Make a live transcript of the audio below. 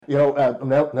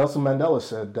Nelson Mandela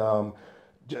said,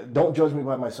 don't judge me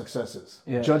by my successes.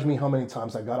 Yeah. Judge me how many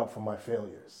times I got up from my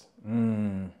failures.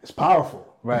 It's powerful.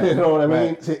 Right. You know what I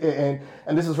mean?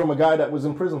 And this is from a guy that was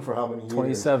in prison for how many years?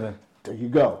 27. There you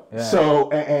go. Yeah. So,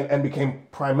 and became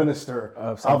Prime Minister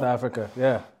of South Africa.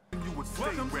 Yeah.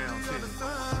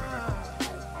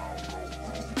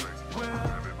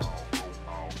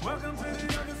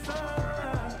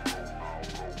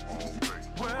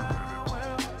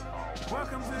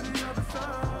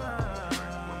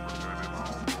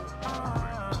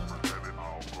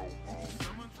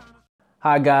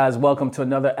 Hi guys, welcome to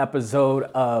another episode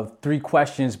of 3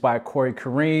 Questions by Corey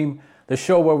Kareem, the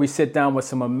show where we sit down with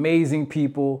some amazing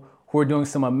people who are doing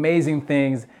some amazing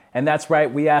things. And that's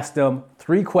right, we ask them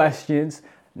 3 questions,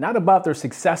 not about their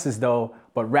successes though,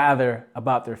 but rather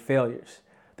about their failures.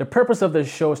 The purpose of this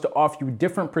show is to offer you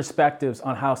different perspectives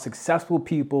on how successful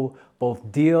people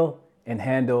both deal and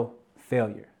handle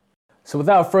failure. So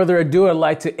without further ado, I'd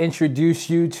like to introduce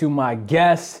you to my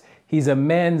guest. He's a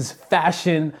men's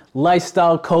fashion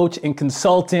lifestyle coach and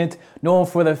consultant, known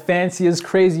for the fanciest,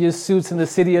 craziest suits in the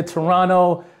city of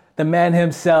Toronto. The man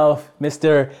himself,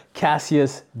 Mr.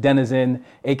 Kassius Denizen,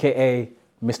 aka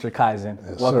Mr. Kaizen.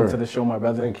 Yes, welcome sir. To the show, my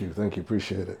brother. Thank you,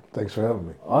 appreciate it. Thanks for having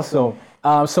me. Awesome.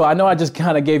 So I know I just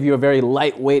kind of gave you a very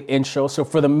lightweight intro. So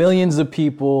for the millions of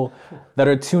people that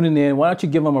are tuning in, why don't you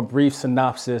give them a brief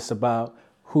synopsis about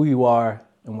who you are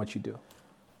and what you do?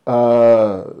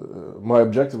 My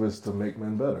objective is to make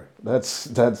men better.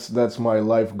 That's my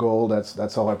life goal.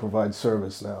 That's how I provide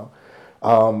service now,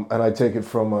 and I take it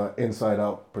from an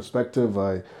inside-out perspective.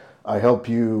 I help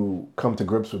you come to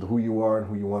grips with who you are and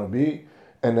who you want to be,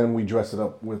 and then we dress it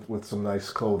up with some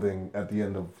nice clothing at the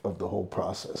end of the whole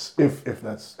process. If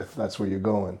that's where you're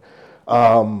going.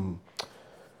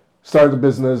 Started the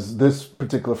business, this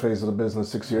particular phase of the business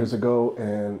 6 years ago,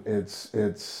 and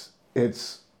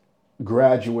it's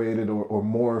graduated or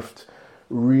morphed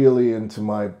really into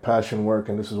my passion work,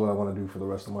 and this is what I want to do for the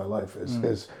rest of my life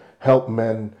is help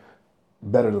men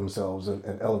better themselves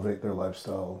and elevate their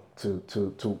lifestyle to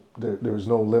there's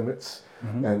no limits,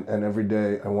 and every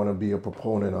day I want to be a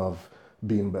proponent of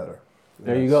being better.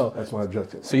 There you go. That's my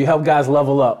objective. So you help guys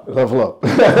level up. 100%.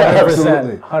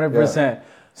 100%. Yeah.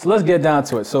 So let's get down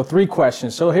to it. So 3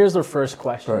 questions. So here's the first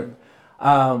question.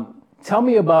 Right. Tell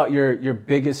me about your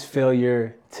biggest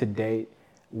failure to date,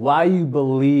 why you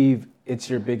believe it's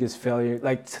your biggest failure.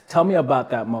 Like, tell me about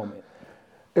that moment.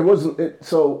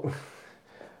 So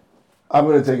I'm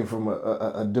going to take it from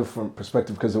a different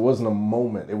perspective, because it wasn't a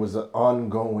moment. It was an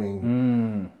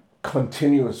ongoing,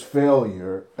 continuous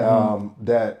failure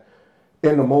that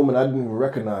in the moment I didn't even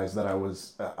recognize that I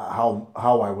was,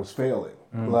 how I was failing.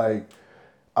 Like,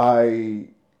 I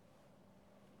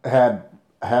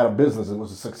had a business. It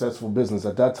was a successful business.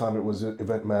 At that time, it was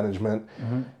event management.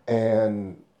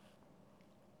 And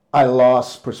I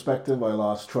lost perspective. I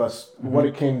lost trust. What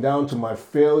it came down to, my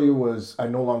failure was I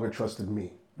no longer trusted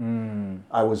me.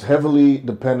 I was heavily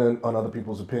dependent on other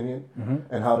people's opinion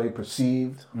and how they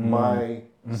perceived my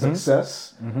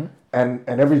success. And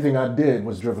everything I did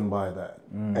was driven by that.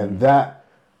 And that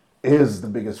is the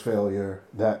biggest failure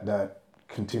that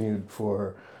continued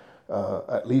for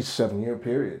at least 7-year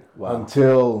period. Wow.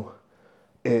 Until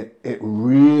it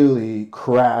really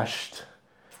crashed,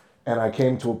 and I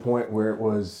came to a point where it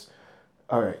was,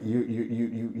 all right,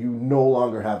 you no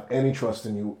longer have any trust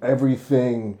in you.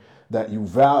 Everything that you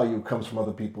value comes from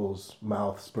other people's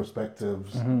mouths,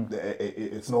 perspectives.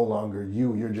 It's no longer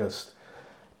you. You're just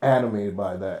animated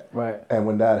by that. Right. And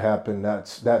when that happened,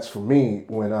 that's for me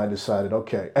when I decided,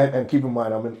 okay, and keep in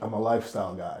mind I'm a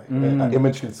lifestyle guy, an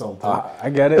image consultant. I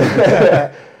get it.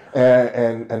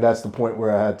 and that's the point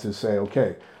where I had to say,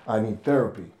 okay, I need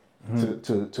therapy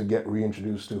to get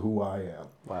reintroduced to who I am.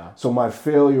 Wow. So my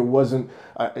failure wasn't,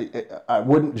 I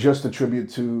wouldn't just attribute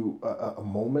to a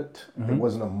moment. It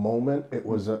wasn't a moment. It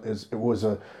was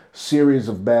a series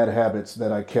of bad habits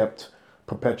that I kept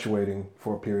perpetuating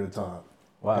for a period of time.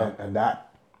 Wow. And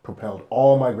that propelled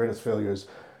all my greatest failures.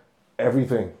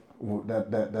 Everything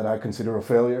that I consider a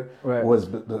failure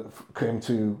came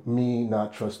to me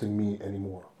not trusting me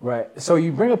anymore. Right. So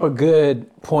you bring up a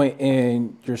good point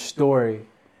in your story,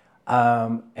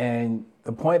 and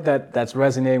the point that's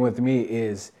resonating with me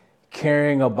is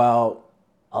caring a lot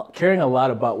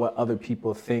about what other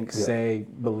people think, say,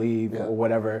 believe, or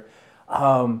whatever.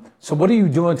 So what are you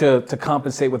doing to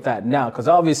compensate with that now? Because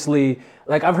obviously,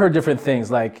 like, I've heard different things,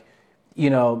 like, you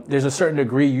know, there's a certain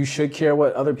degree you should care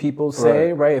what other people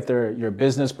say, right? If they're your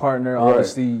business partner,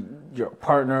 obviously your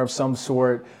partner of some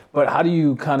sort. But how do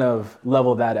you kind of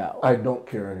level that out? I don't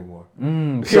care anymore.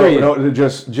 Period. So,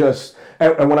 just,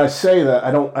 and when I say that,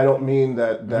 I don't mean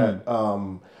that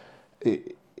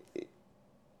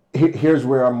here's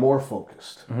where I'm more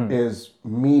focused, is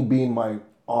me being my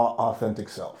authentic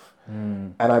self.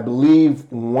 And I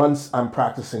believe once I'm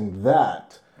practicing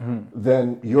that,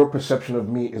 then your perception of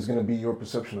me is going to be your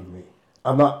perception of me.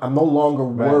 I'm no longer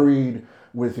worried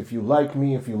with if you like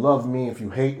me, if you love me, if you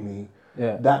hate me.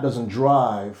 Yeah. That doesn't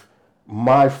drive.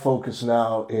 My focus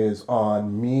now is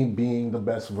on me being the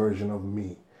best version of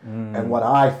me. And what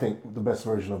I think the best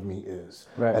version of me is.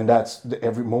 Right. And that's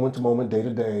every moment to moment, day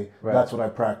to day, that's what I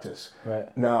practice.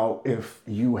 Right. Now, if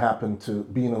you happen to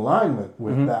be in alignment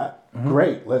with that,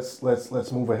 great. Let's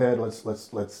move ahead.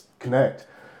 Let's connect.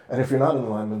 And if you're not in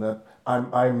alignment with that,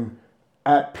 I'm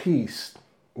at peace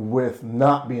with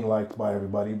not being liked by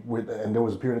everybody. And there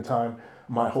was a period of time,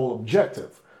 my whole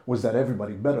objective was that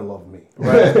everybody better love me.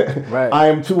 Right. I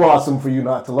am too awesome for you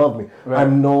not to love me. Right.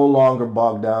 I'm no longer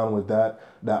bogged down with that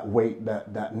weight,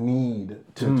 that need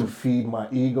to feed my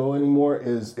ego anymore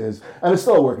is, and it's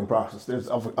still a work in process. There's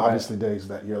obviously days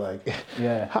that you're like,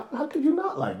 how could you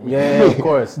not like me? Yeah, of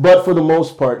course. But for the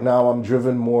most part now, I'm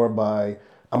driven more by,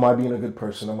 am I being a good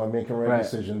person? Am I making right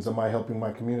decisions? Am I helping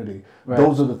my community?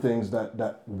 Those are the things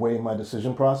that weigh my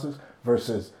decision process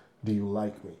versus, do you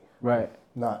like me? Right.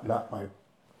 Not my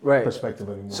perspective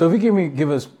anymore. So if you give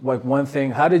us like one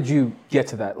thing, how did you get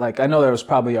to that? Like, I know there was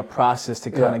probably a process to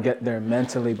kind of get there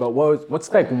mentally, but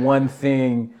what's like one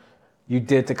thing you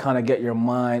did to kind of get your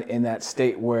mind in that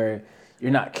state where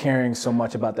you're not caring so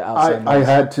much about the outside? I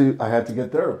had to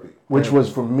get therapy, which was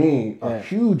for me a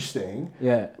huge thing.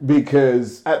 Yeah.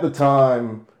 Because at the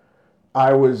time,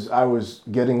 I was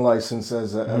getting licensed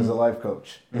as a life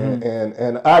coach,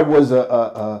 and I was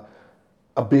a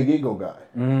big ego guy.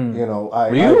 You know, I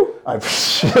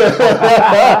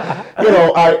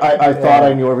thought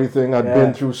I knew everything. I'd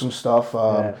been through some stuff.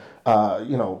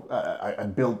 You know, I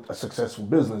built a successful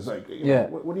business. Like, you know,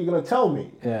 what are you gonna tell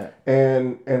me? Yeah.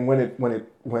 And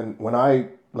when I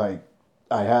like,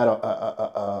 I had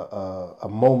a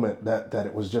moment that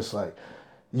it was just like,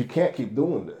 you can't keep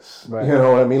doing this. Right. You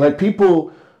know what I mean? Like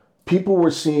people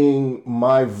were seeing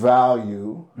my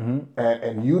value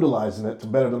and utilizing it to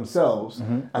better themselves,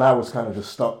 and I was kind of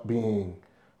just stuck being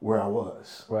where I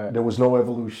was. Right. There was no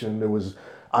evolution.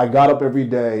 I got up every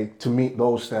day to meet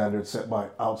those standards set by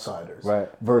outsiders. Right.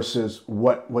 Versus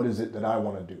what is it that I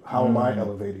want to do? How am I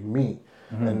elevating me?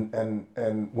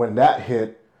 And when that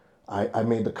hit, I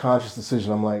made the conscious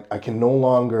decision. I'm like, I can no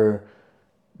longer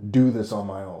do this on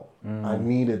my own. I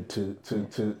needed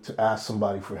to ask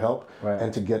somebody for help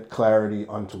and to get clarity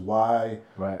onto why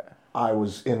I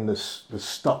was in this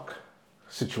stuck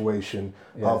situation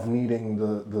of needing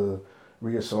the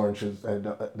reassurances and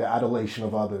the adulation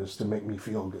of others to make me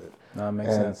feel good. That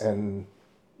makes sense. And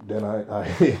then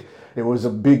I it was a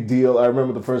big deal. I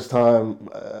remember the first time,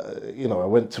 you know, I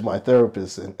went to my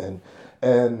therapist and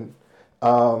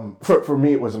for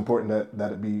me it was important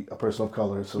that it be a person of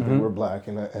color, so they were black,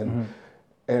 and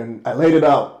I laid it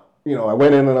out. You know, I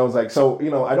went in and I was like, so,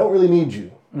 you know, I don't really need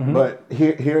you, but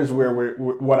here's where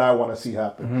what I want to see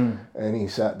happen. And he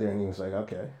sat there and he was like,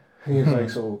 okay. He was like,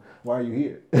 so why are you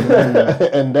here?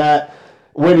 And that,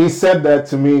 when he said that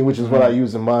to me, which is what I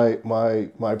use in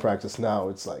my practice now,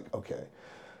 it's like, okay,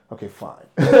 fine.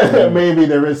 Maybe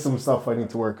there is some stuff I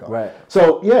need to work on. Right.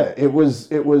 So yeah, it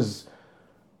was.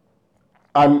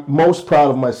 I'm most proud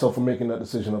of myself for making that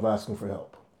decision of asking for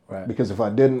help. Right. Because if I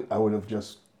didn't, I would have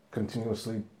just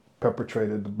continuously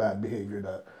perpetrated the bad behavior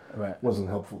that wasn't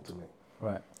helpful to me.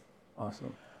 Right.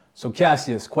 Awesome. So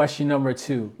Kassius, question number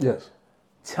 2. Yes.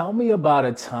 Tell me about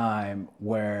a time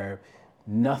where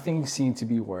nothing seemed to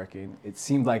be working. It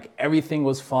seemed like everything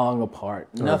was falling apart.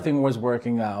 Nothing was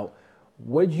working out.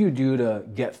 What did you do to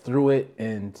get through it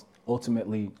and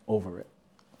ultimately over it?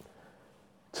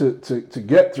 To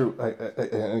get through,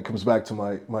 and it comes back to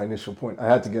my initial point, I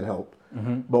had to get help.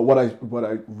 But what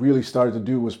I really started to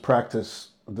do was practice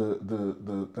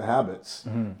the habits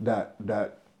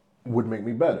that would make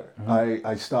me better.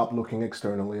 I stopped looking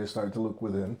externally. I started to look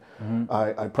within.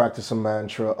 I practiced a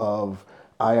mantra of,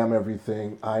 I am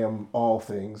everything, I am all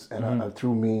things, and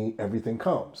through me everything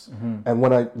comes. And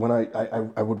when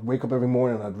I would wake up every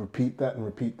morning and I'd repeat that and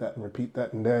repeat that and repeat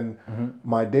that, and then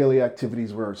my daily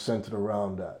activities were centered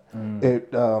around that.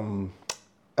 It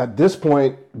at this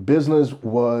point, business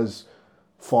was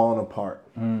falling apart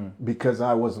because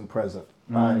I wasn't present.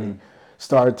 I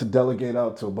started to delegate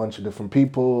out to a bunch of different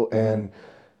people, and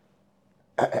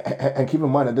keep in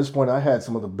mind, at this point, I had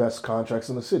some of the best contracts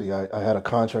in the city. I had a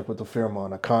contract with the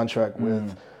Fairmont, a contract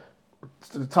with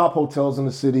the top hotels in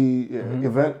the city,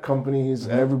 event companies,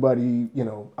 everybody,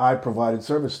 I provided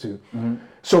service to.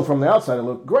 So from the outside, it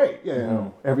looked great.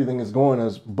 Everything is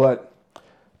going but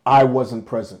I wasn't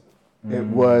present. It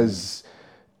was,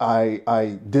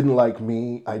 I didn't like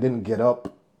me. I didn't get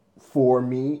up for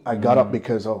me. I got up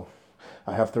because,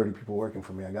 I have 30 people working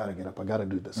for me. I got to get up. I got to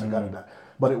do this. I got to do that.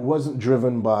 But it wasn't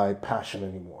driven by passion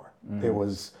anymore. It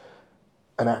was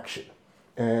an action.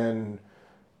 And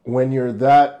when you're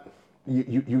that,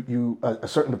 a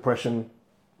certain depression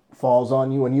falls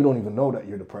on you and you don't even know that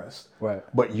you're depressed. Right.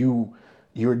 But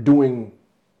you're doing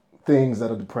things that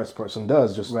a depressed person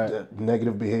does, just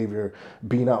negative behavior,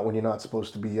 being out when you're not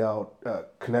supposed to be out,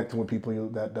 connecting with people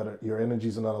that your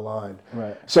energies are not aligned.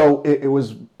 Right. So it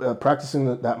was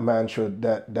practicing that mantra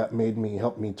that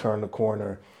helped me turn the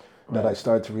corner, that I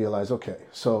started to realize, okay,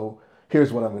 so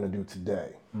here's what I'm going to do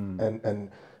today. And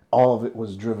all of it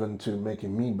was driven to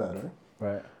making me better,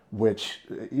 which,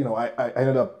 I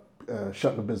ended up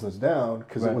shutting the business down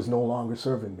because it was no longer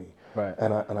serving me. Right.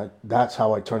 And that's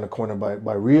how I turned the corner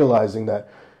by realizing that,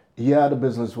 the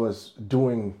business was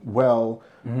doing well,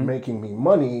 making me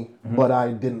money, but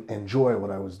I didn't enjoy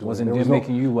what I was doing. Wasn't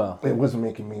making you well. It wasn't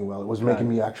making me well. It was making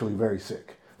me actually very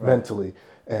sick mentally,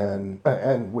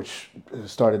 and which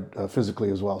started physically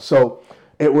as well. So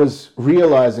it was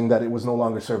realizing that it was no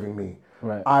longer serving me.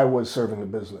 Right. I was serving the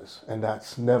business, and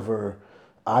that's never,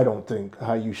 I don't think,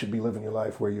 how you should be living your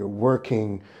life, where you're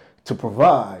working to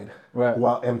provide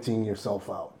while emptying yourself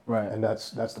out. Right. And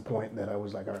that's the point that I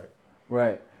was like, all right.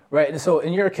 Right. Right. And so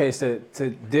in your case, to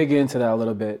dig into that a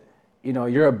little bit,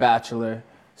 you're a bachelor.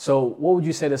 So what would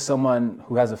you say to someone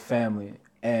who has a family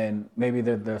and maybe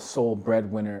they're the sole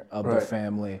breadwinner of their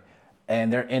family,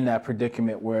 and they're in that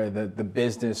predicament where the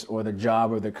business or the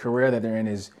job or the career that they're in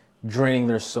is draining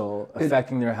their soul,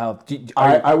 affecting their health?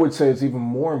 I would say it's even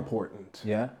more important.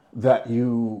 Yeah. That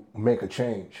you make a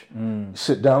change.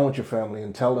 Sit down with your family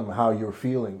and tell them how you're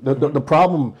feeling. The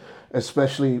problem,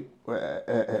 especially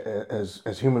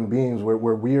as human beings, where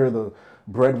we are the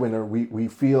breadwinner, we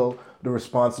feel the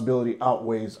responsibility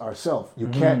outweighs ourselves. You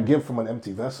can't give from an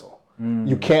empty vessel.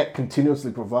 You can't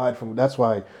continuously provide from. That's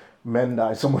why men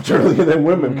die so much earlier than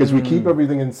women, because we keep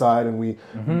everything inside and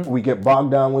we get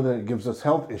bogged down with it. It gives us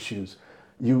health issues.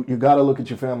 You got to look at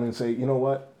your family and say, you know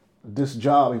what? This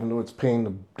job, even though it's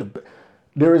paying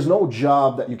there is no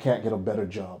job that you can't get a better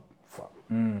job from.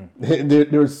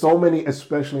 There's so many,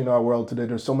 especially in our world today,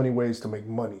 there's so many ways to make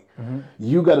money.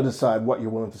 You got to decide what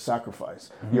you're willing to sacrifice.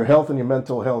 Your health and your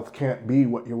mental health can't be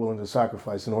what you're willing to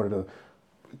sacrifice in order to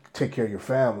take care of your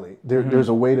family. There's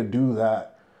a way to do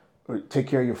that. Take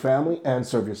care of your family and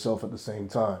serve yourself at the same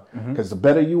time. Because the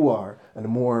better you are, and the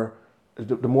more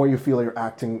you feel you're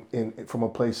acting from a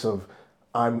place of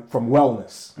from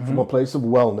wellness, from a place of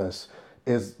wellness,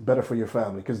 is better for your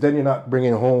family. Because then you're not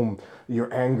bringing home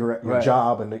your anger at your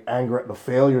job and the anger at the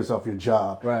failures of your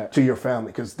job to your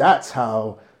family. Because that's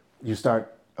how you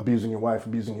start abusing your wife,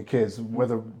 abusing your kids,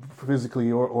 whether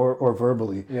physically or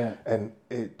verbally. Yeah. And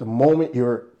the moment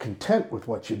you're content with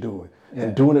what you're doing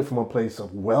and doing it from a place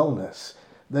of wellness,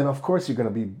 then of course you're going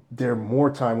to be there more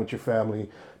time with your family,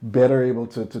 better able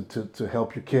to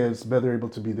help your kids, better able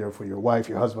to be there for your wife,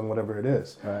 your husband, whatever it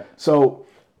is. Right. So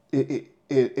it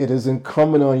is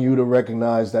incumbent on you to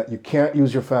recognize that you can't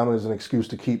use your family as an excuse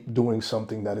to keep doing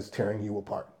something that is tearing you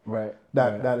apart. Right.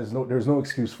 There's no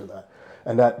excuse for that.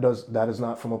 And that is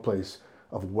not from a place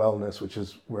of wellness, which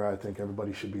is where I think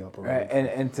everybody should be operating. Right.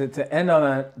 And to end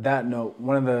on that note,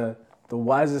 one of the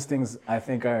wisest things I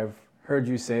think I've heard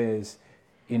you say is,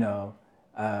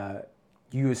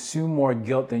 you assume more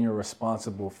guilt than you're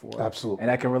responsible for. Absolutely.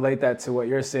 And I can relate that to what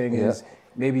you're saying is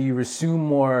maybe you assume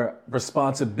more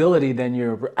responsibility than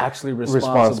you're actually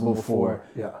responsible for.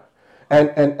 Yeah.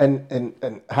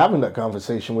 And having that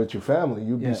conversation with your family,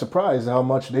 you'd be surprised how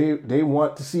much they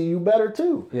want to see you better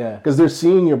too. Yeah. Because they're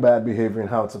seeing your bad behavior and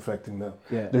how it's affecting them.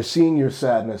 Yeah. They're seeing your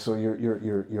sadness or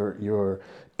your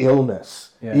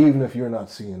illness, even if you're not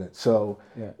seeing it. So,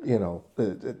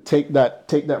 take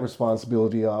that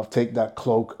responsibility off. Take that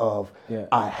cloak of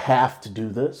I have to do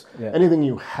this. Yeah. Anything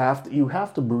you have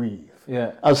to breathe.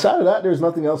 Yeah. Outside of that, there's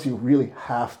nothing else you really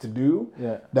have to do.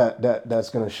 Yeah. That's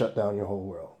going to shut down your whole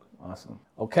world. Awesome.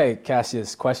 Okay,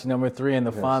 Kassius, question number 3 and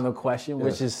the final question,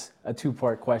 which is a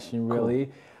 2-part question,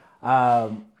 really.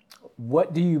 Cool.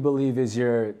 What do you believe is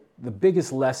the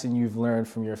biggest lesson you've learned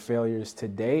from your failures to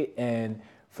date? And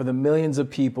for the millions of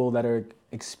people that are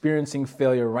experiencing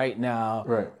failure right now,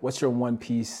 what's your one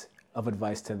piece of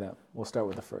advice to them? We'll start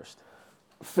with the first.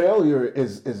 Failure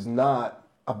is not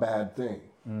a bad thing.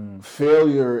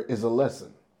 Failure is a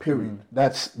lesson, period.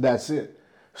 That's it.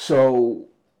 So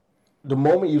the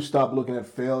moment you stop looking at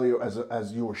failure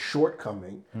as your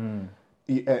shortcoming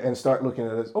and start looking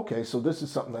at it as, okay, so this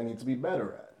is something I need to be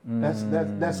better at.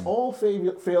 That's all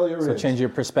failure is. So change your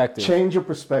perspective. Change your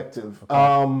perspective.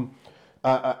 Okay.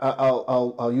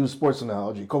 I'll use a sports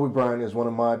analogy. Kobe Bryant is one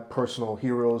of my personal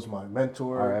heroes, my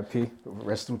mentor. R.I.P.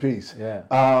 Rest in peace. Yeah.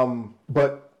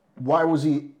 But why was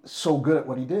he so good at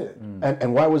what he did?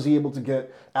 And why was he able to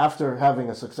get, after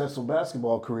having a successful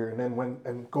basketball career, and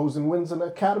then goes and wins an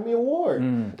Academy Award?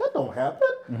 That don't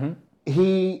happen.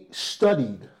 He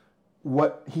studied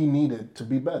what he needed to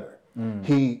be better.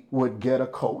 He would get a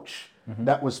coach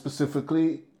that was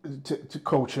specifically to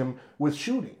coach him with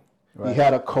shooting. Right. He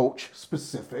had a coach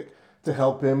specific to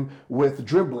help him with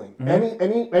dribbling.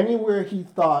 Anywhere he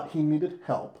thought he needed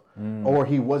help or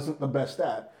he wasn't the best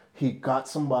at, he got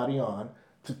somebody on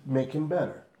to make him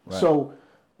better. Right. So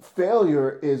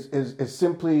failure is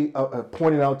simply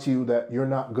pointing out to you that you're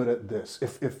not good at this.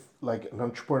 If like an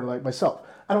entrepreneur like myself,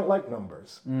 I don't like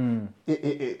numbers.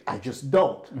 I just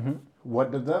don't.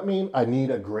 What does that mean? I need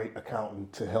a great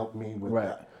accountant to help me with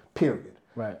that, period.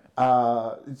 Right.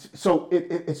 So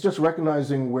it's just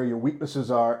recognizing where your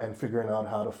weaknesses are and figuring out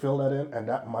how to fill that in, and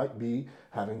that might be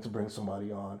having to bring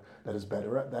somebody on that is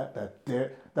better at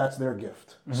that's their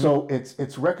gift. So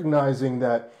it's recognizing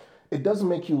that it doesn't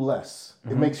make you less.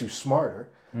 It makes you smarter.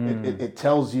 It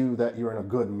tells you that you're in a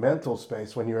good mental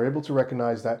space when you're able to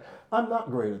recognize that I'm not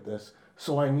great at this,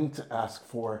 so I need to ask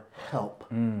for help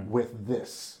with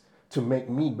this to make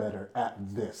me better at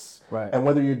this. Right. And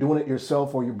whether you're doing it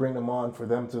yourself or you bring them on for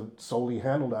them to solely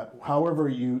handle that, however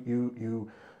you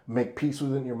make peace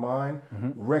within your mind,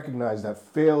 recognize that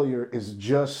failure is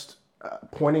just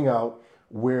pointing out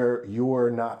where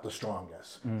you're not the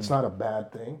strongest. It's not a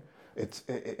bad thing.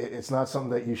 It's not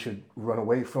something that you should run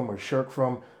away from or shirk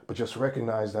from, but just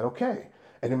recognize that, okay.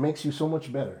 And it makes you so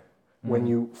much better when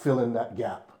you fill in that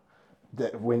gap.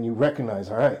 That when you recognize,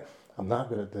 all right, I'm not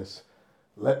good at this.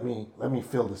 Let me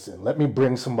fill this in. Let me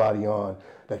bring somebody on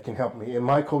that can help me in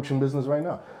my coaching business right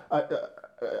now.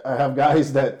 I have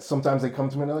guys that sometimes they come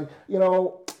to me and they're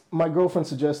like, my girlfriend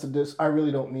suggested this. I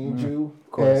really don't need you.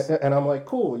 And I'm like,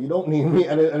 cool, you don't need me.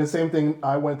 And the same thing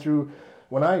I went through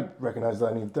when I recognized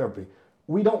that I needed therapy.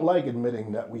 We don't like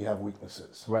admitting that we have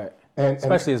weaknesses. Right.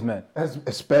 Especially as men.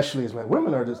 Especially as men.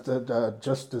 Women are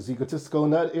just as egotistical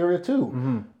in that area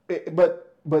too.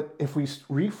 But if we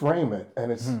reframe it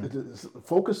and it's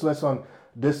focus less on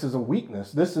this is a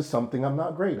weakness, this is something I'm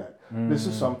not great at, this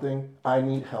is something I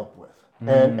need help with.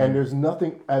 And there's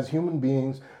nothing, as human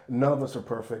beings, none of us are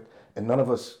perfect and none of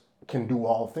us can do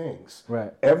all things.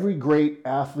 Right. Every great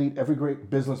athlete, every great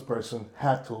business person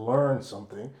had to learn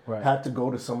something, had to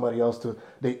go to somebody else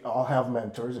they all have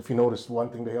mentors. If you notice one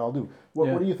thing they all do.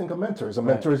 What do you think a mentor is? A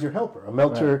mentor is your helper. A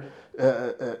mentor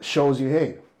shows you,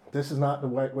 hey, this is not the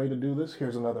right way to do this.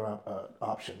 Here's another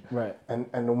option. Right. And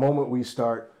the moment we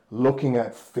start looking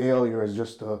at failure as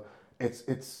just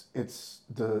it's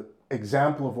the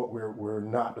example of what we're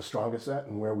not the strongest at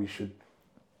and where we should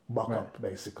buck up,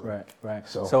 basically. Right.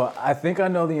 So I think I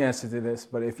know the answer to this,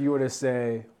 but if you were to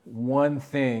say one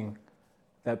thing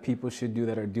that people should do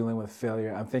that are dealing with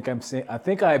failure,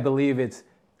 I believe it's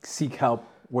seek help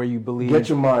where you believe. Get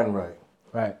your mind right.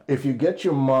 Right. If you get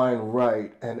your mind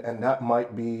right, and that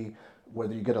might be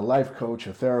whether you get a life coach,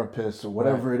 a therapist, or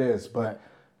whatever it is, but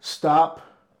stop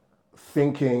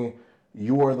thinking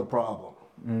you are the problem.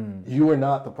 You are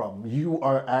not the problem. You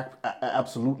are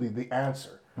absolutely the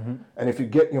answer. And if you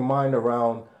get your mind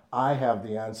around, I have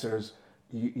the answers,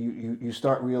 you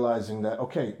start realizing that,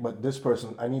 okay, but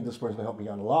I need this person to help me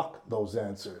unlock those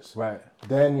answers. Right.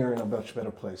 Then you're in a much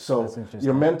better place. So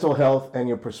your mental health and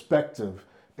your perspective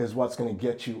is what's going to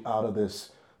get you out of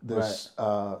this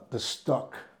the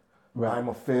stuck I'm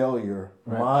a failure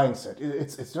mindset.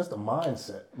 It's just a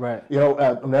mindset. Right.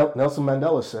 Nelson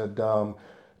Mandela said,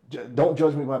 don't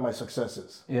judge me by my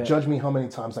successes. Judge me how many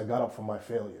times I got up from my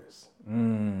failures.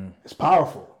 It's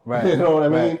powerful. Right. You know what I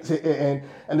mean?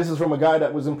 And this is from a guy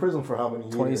that was in prison for how many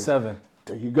years? 27.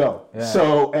 There you go. Yeah.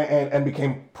 So and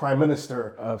became prime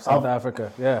minister of South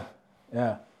Africa.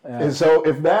 Yeah. And so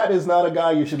if that is not a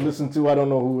guy you should listen to, I don't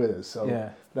know who is.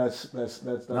 So that's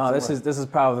no, this is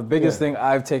probably the biggest thing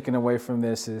I've taken away from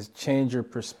this is change your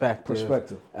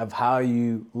perspective of how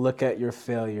you look at your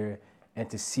failure and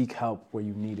to seek help where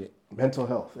you need it. Mental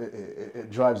health, it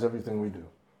drives everything we do.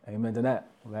 Amen to that.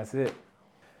 Well, that's it.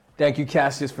 Thank you,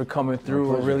 Kassius, for coming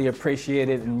through. I really appreciate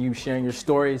it and you sharing your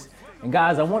stories. And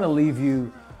guys, I want to leave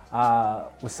you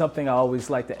with something I always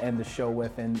like to end the show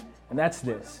with, and that's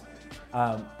this.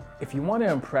 If you want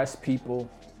to impress people,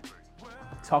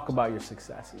 talk about your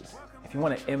successes. If you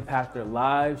want to impact their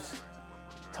lives,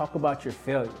 talk about your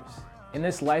failures. In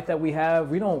this life that we have,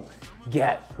 we don't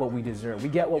get what we deserve. We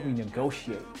get what we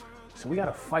negotiate. So we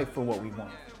gotta fight for what we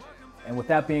want. And with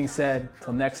that being said,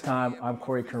 till next time, I'm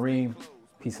Corey Kareem.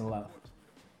 Peace and love.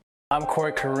 I'm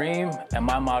Corey Kareem, and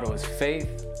my motto is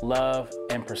faith, love,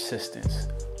 and persistence.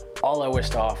 All I wish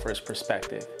to offer is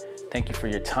perspective. Thank you for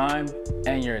your time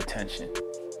and your attention.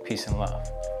 Peace and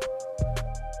love.